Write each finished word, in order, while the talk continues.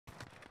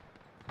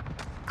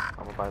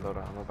buy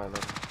loadout. I'm gonna buy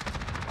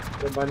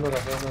loadout. Go buy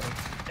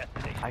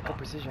loadout. I got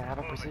precision. I have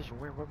a precision.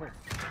 Where?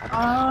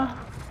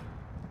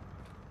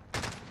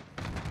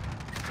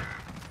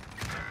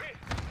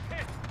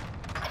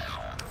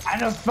 I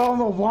just fell in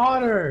the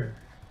water.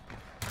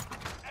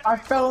 I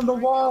fell in the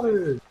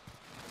water.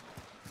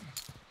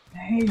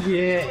 Dang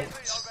it.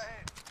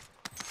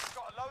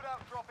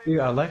 Dude,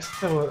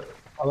 Alexa,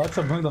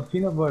 bring the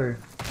peanut butter.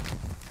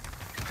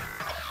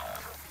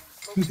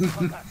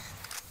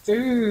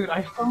 Dude,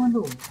 I fell in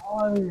the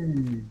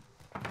water.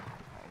 Oh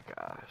my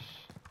gosh.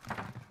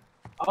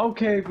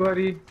 Okay,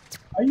 buddy.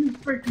 Are you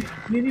freaking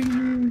kidding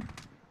me?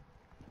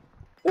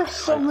 There's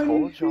so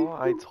many people.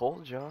 I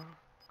told y'all.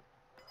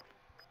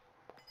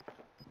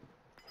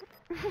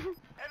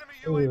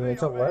 Dude,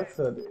 it's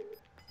Alexa, dude.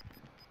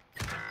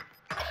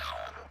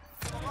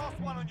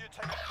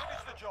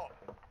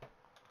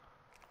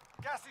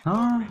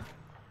 Huh?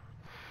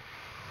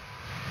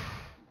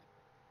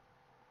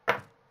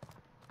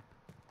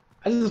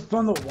 I just fell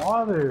in the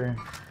water.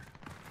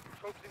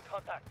 Troops in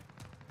contact.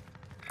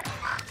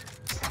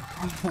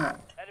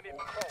 Enemy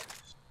patrol.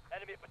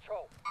 Enemy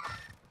patrol.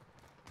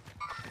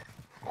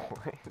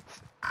 What?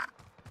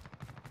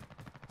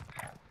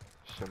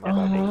 Show me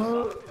that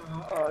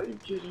base. Are you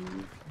kidding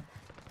me?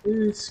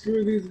 Dude,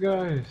 screw these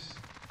guys.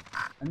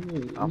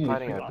 I'm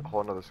fighting a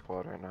whole nother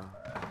squad right now.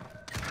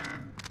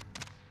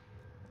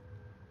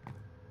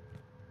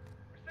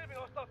 Receiving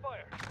hostile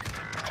fire.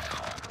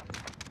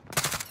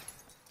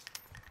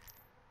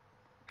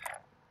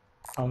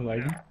 I'm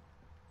lagging.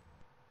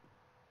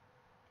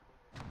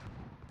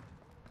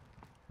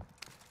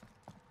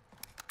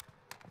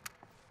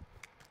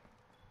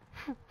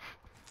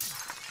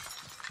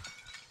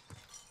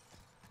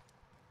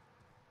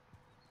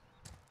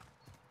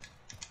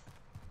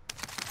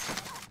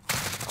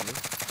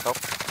 Help.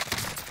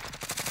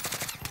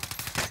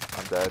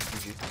 I'm dead.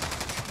 GG.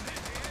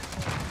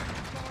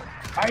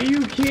 Are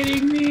you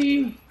kidding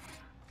me?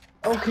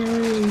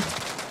 Okay.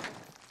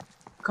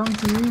 Come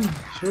to me,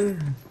 sure.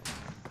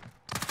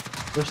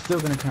 We're still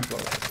gonna camp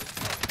out.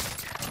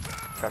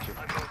 Got you.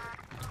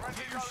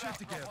 Get your shit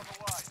together.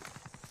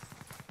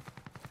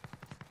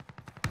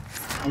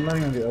 I'm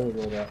letting on the other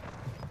road out.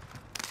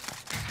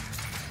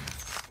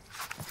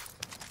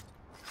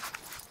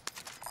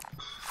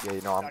 Yeah,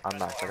 you know, I'm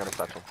max. I got a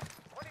satchel.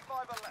 25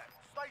 are left.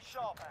 Stay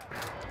sharp out.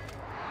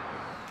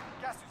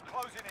 Gas is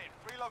closing in.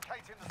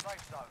 Relocating the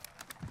safe zone.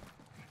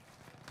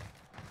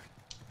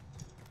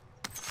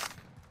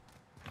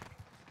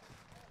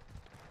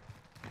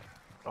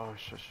 Oh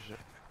shit.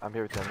 I'm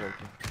here with you.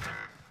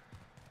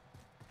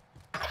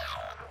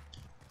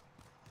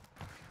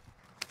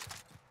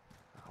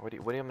 What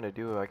are you gonna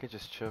do? I could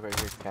just chill right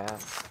here,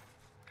 camp.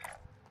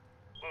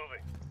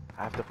 Moving.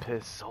 I have to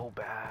piss so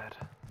bad.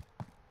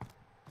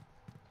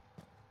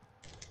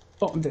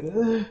 Oh, I'm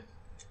dead.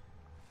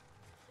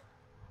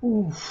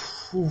 Oof.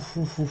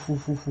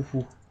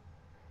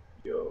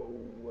 Yo,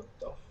 what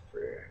the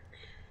frick?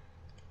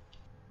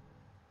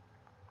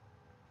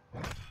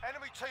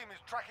 Enemy team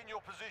is tracking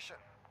your position.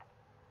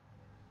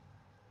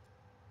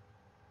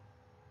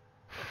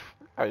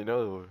 I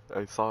know.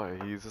 I saw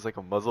it. He uses like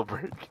a muzzle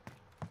brake.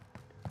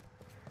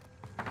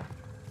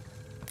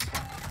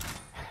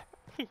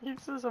 He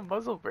uses a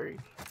muzzle brake.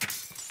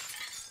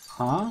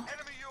 Huh?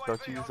 Enemy UAV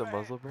Don't you use a overhead.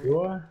 muzzle brake?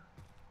 Do I?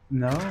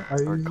 No, I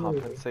Or use it.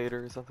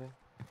 compensator or something?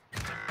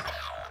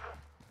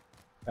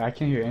 I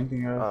can't hear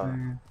anything else,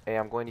 man. Hey,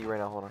 I'm going to you right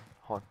now. Hold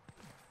on.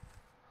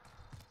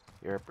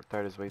 Your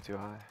threat is way too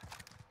high.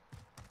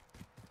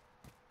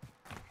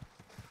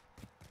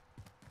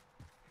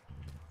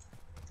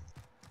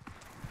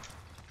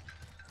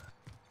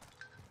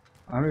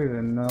 I don't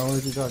even know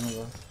what you're talking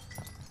about.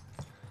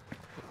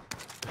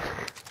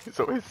 He's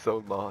always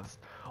so lost.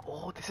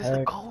 Oh, this is the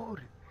Heck.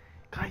 code!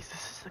 Guys,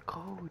 this is the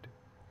code!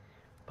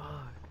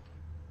 Fuck.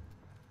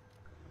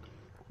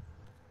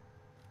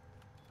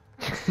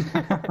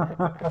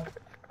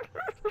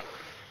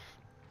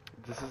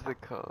 This is the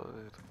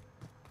code.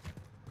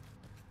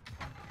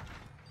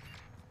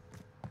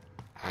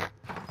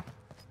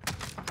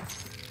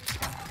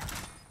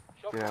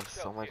 Dude, I have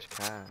so much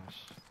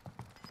cash.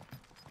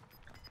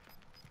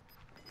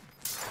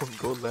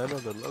 Go land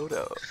on the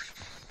loadout.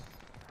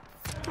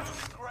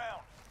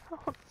 Ground.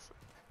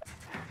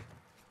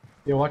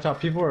 Yo, watch out,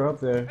 people are up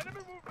there.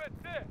 Enemy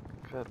movement there.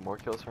 Good, more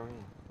kills for me.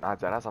 Nah,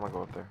 deadass, I'm gonna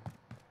go up there.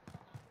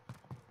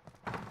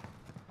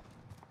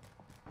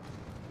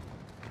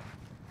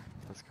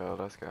 Let's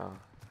go.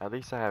 At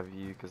least I have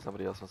you, because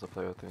nobody else wants to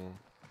play with me.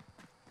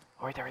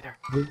 Oh, right there.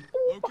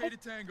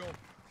 Located Tango.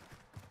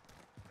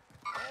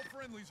 All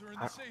friendlies are in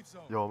the safe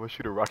zone. Yo, I'm gonna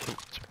shoot a rocket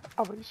launcher.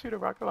 I'm gonna shoot a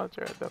rocket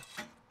launcher at them.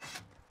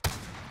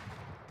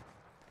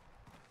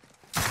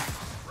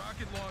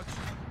 Rocket launch.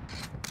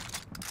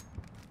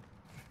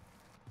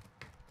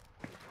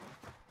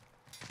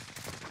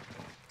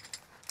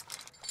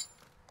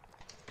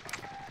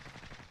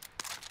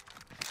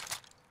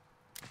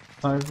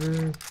 Sniper.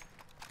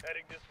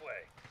 Heading this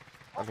way.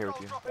 I'm here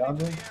with you. Down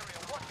there.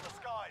 Watch the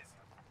skies.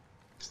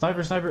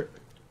 Sniper.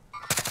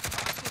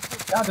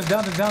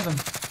 Down them.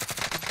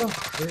 the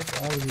frick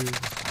are you?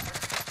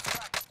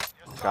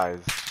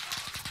 Guys.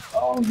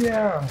 Oh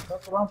yeah,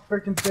 that's what I'm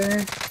freaking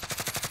saying.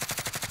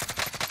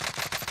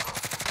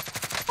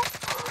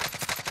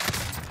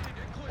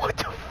 What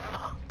the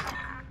fuck?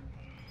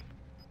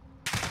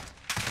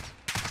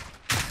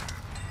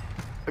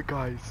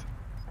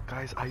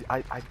 Guys,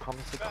 I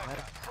promise to God,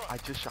 I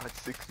just shot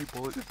 60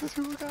 bullets at this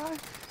little guy.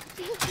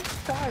 He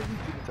just died. He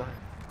didn't die.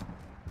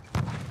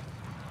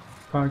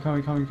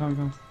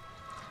 Coming.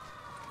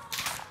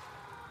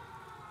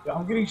 Yeah,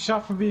 I'm getting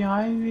shot from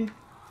behind me.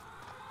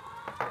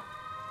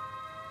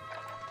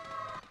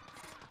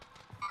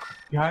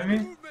 Behind me?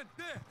 Movement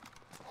there.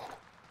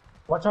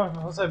 Watch out,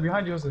 Jose,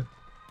 behind you, Jose.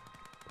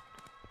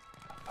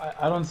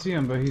 I don't see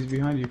him, but he's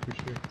behind you for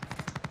sure.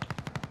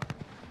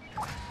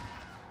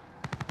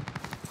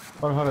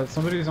 Hold on,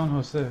 somebody's on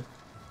Jose.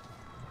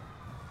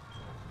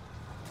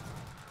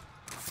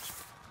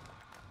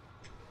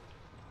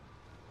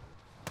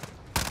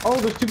 Oh,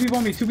 there's two people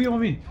on me,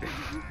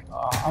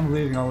 I'm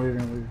leaving.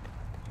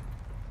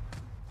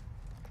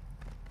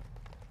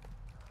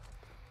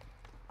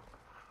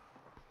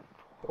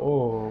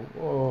 Oh,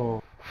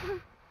 whoa.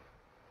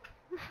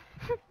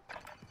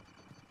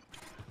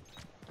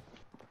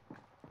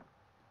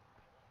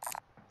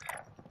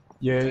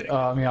 Yeah,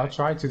 I mean, I'll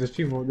try to. There's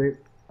people, they...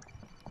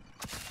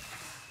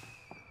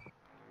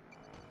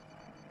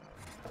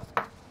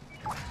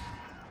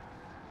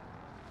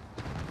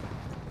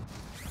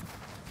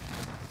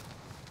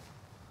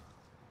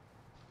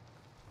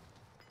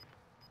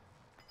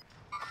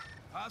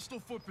 Hostile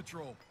foot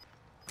patrol.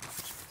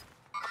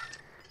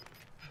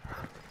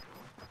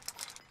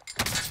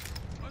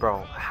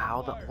 Bro,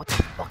 what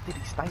the fuck did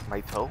he snipe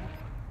my toe?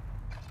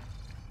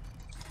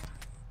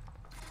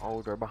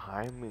 Oh, they're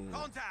behind me.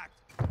 Contact.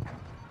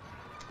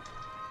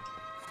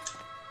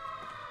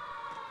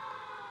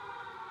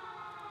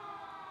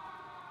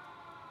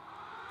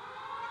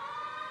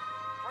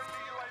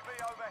 Friendly UAV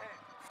overhead.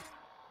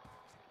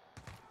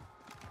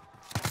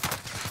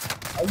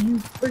 Are you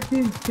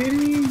freaking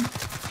kidding?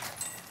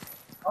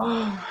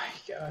 Oh my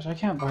gosh, I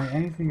can't buy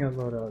anything at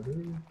loadout,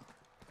 dude.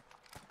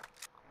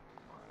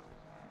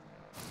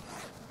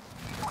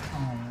 Oh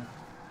man,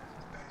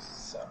 this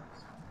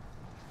sucks.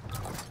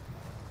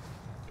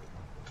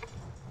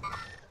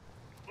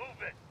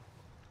 Move it.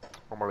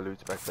 One more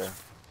loot's back there.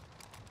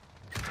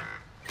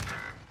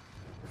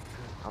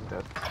 I'm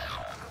dead.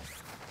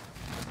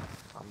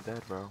 I'm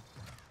dead, bro.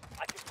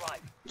 I can fly.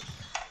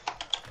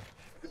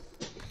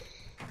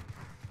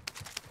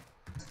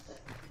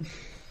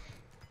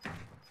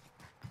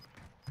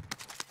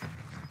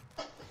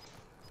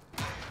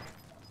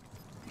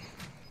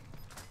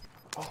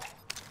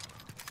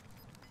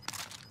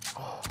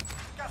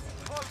 Gas is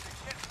closing.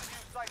 Get to the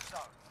new safe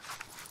zone.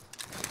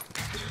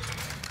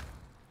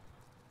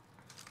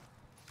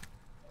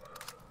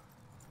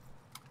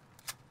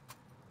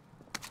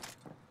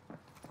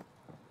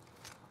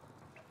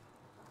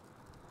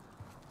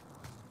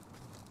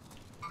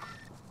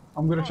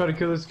 I'm gonna try to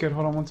kill this kid.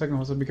 Hold on 1 second.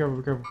 Jose, be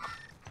careful.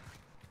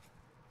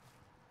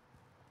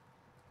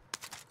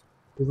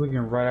 He's looking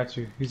right at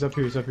you. He's up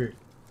here.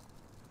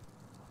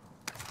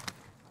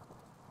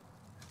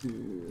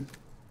 Dude.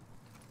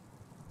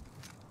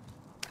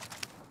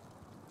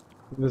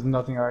 There's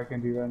nothing I can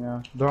do right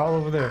now. They're all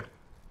over there.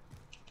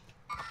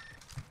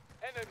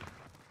 Enemy.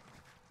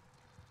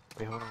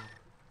 Wait, hold on.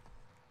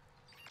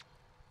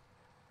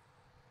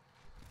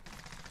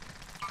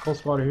 Full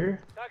spotter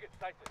here. Target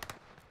sighted.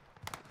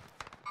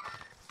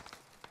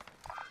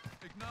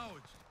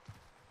 Acknowledged.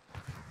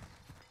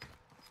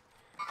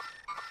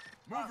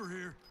 Mover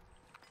here.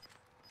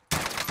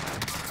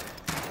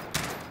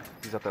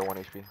 He's up there, 1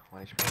 HP.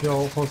 1 HP.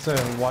 Yo,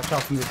 Jose, watch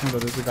out from this window.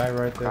 There's a guy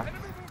right there. Enemy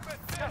movement.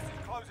 Gas is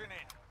closing in.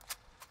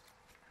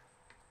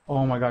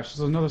 Oh my gosh,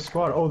 there's another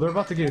squad. Oh, they're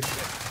about to get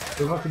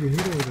hit over there. Under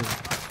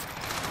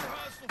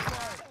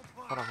hostile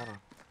fire. Hold on.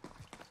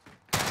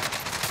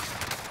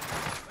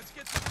 Let's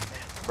get some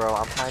hits. Bro,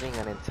 I'm fighting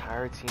an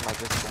entire team. I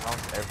just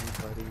downed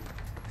everybody.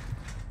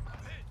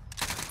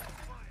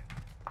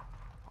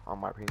 On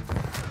my ping.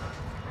 Taking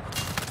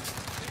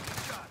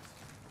shots.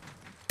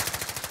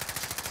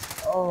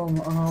 Oh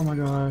my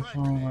gosh.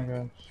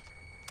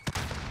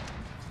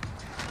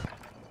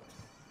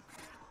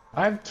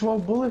 I have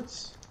 12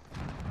 bullets.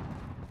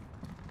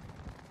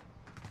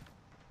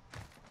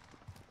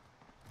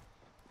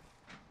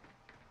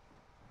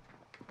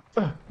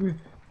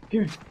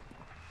 Give me.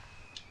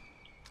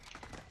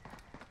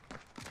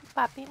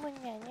 Papi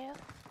muñeño.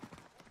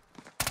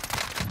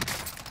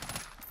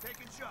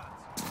 Taking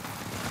shots.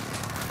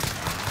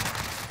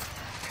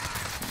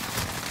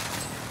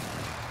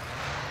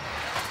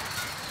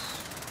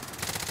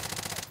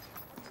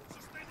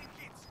 Suspending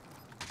hits.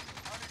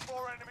 Only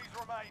 4 enemies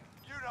remain.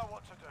 You know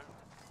what to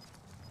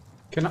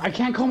do. I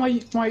can't call my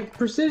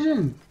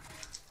precision.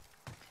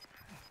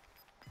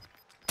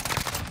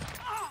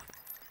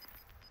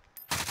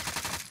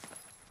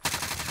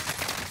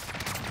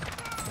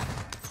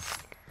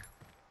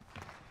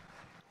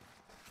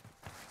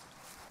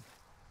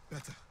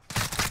 Better.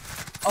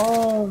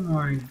 Oh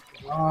my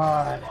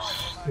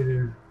gosh,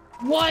 dude.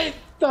 What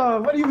the?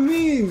 What do you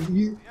mean?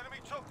 You, The enemy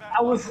took that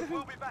I one. was.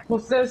 We'll be back.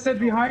 Jose said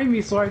behind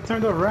me, so I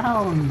turned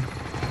around.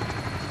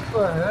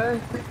 What the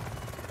heck?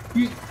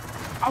 You,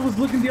 I was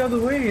looking the other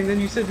way, and then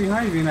you said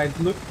behind me, and I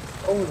looked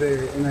over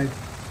there, and I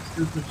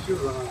threw some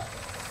shoes on.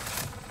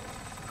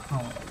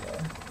 Oh my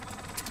god.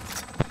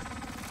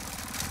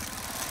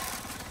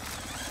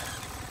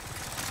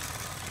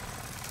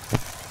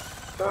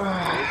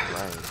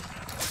 Right.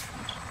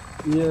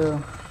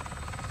 Yeah.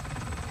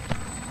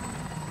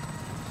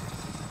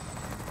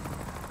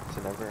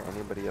 It's never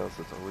anybody else,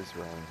 it's always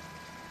Ryan.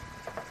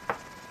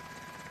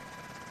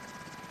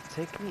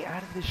 Take me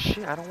out of this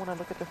shit. I don't want to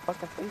look at their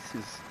fucking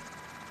faces.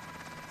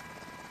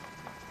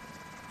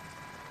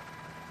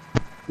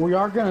 We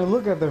are gonna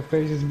look at their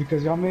faces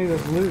because y'all made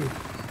us lose.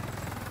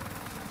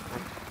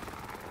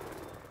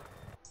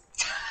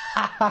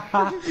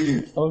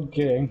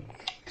 Okay.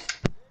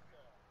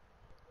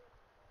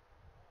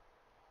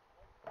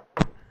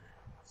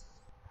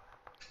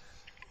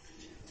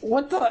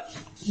 What the?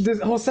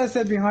 This Jose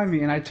said behind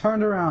me, and I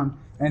turned around,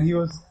 and he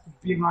was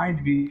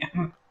behind me.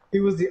 He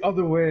was the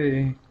other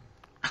way.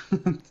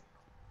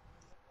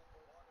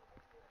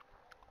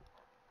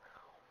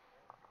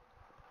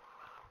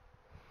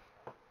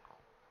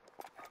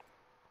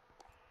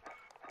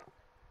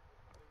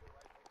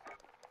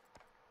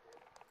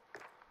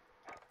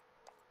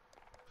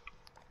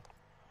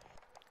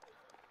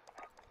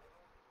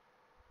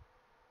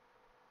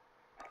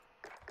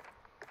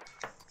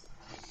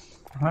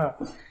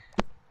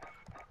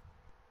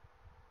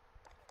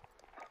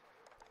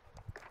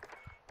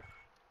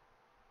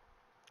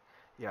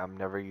 Yeah, I'm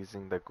never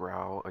using the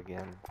growl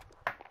again.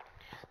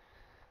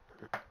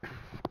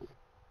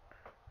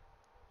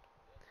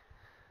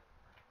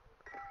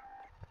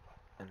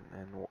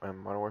 And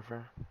Modern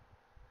Warfare?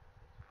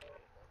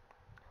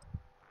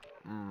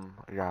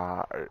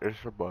 Yeah, it's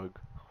a bug.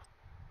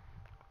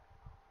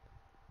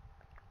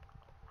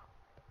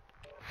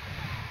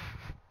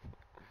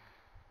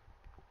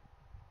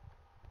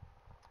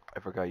 I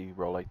forgot you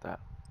roll like that.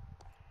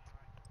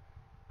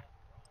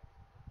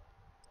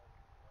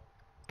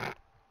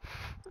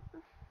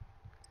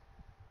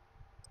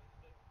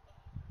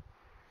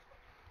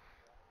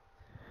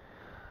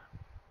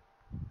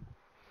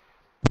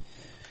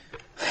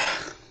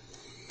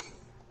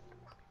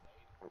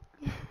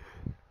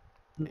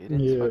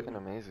 Aiden's Yeah. fucking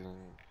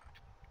amazing.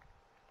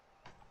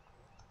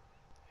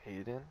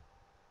 Aiden?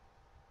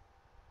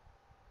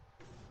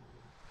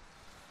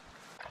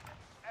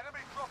 Enemy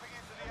dropping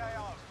into the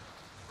AO.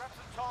 Grab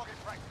some target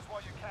practice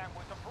while you can.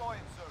 We're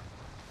deploying soon.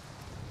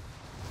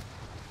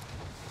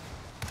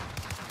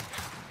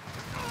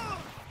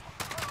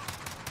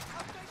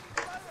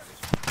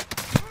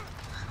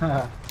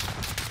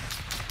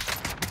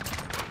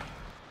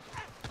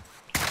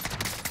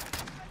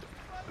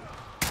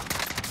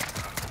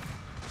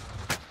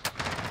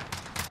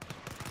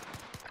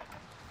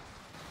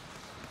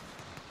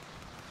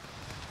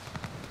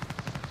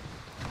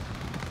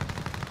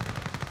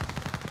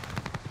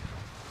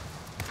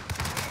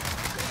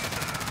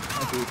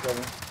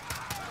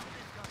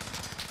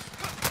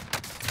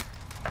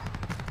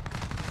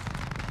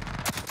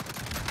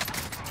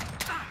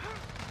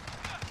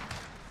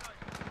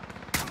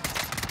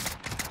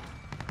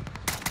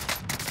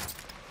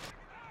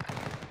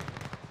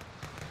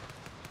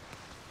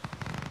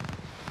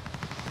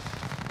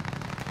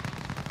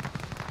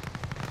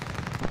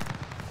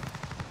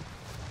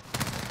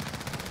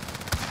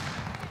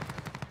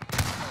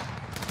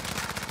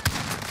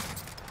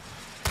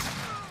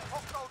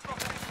 Hostile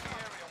dropping into the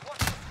area. Watch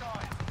the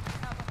skies.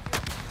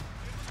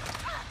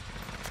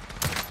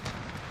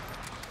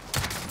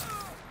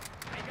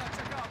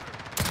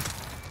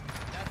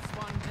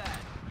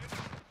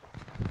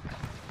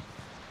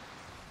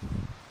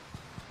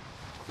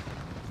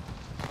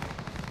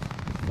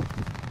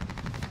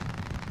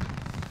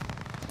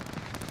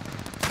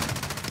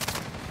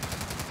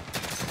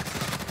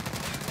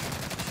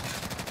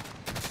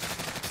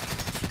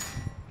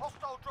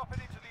 Hostile dropping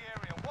into the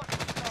area. Watch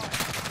the skies.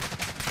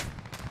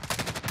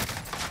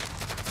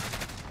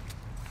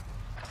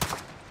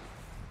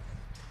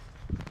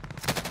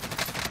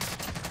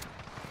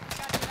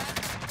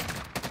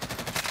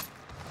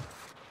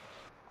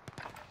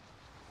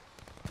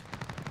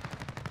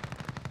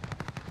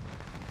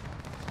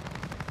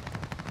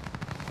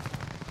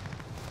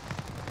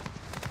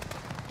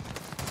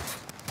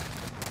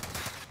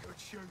 Good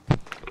shoot.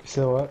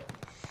 So what?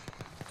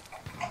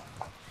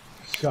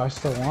 I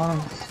still want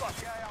them. Rush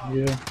the AO.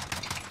 Yeah.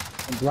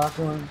 The black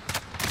one.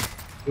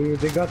 Dude,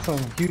 they got some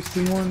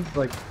Houston ones,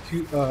 like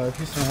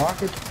Houston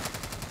Rockets.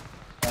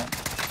 Yeah.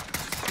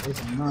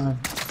 Those are mine.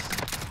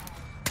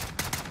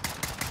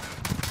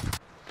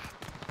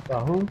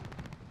 Who?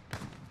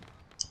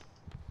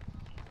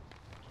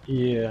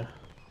 Yeah.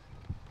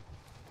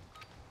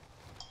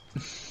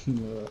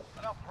 Yeah.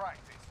 Enough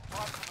practice.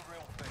 Time for the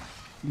real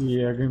thing.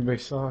 Yeah, Green Bay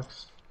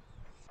sucks.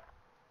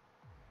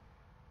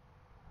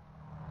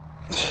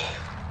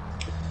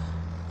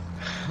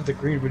 The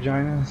green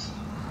vaginas.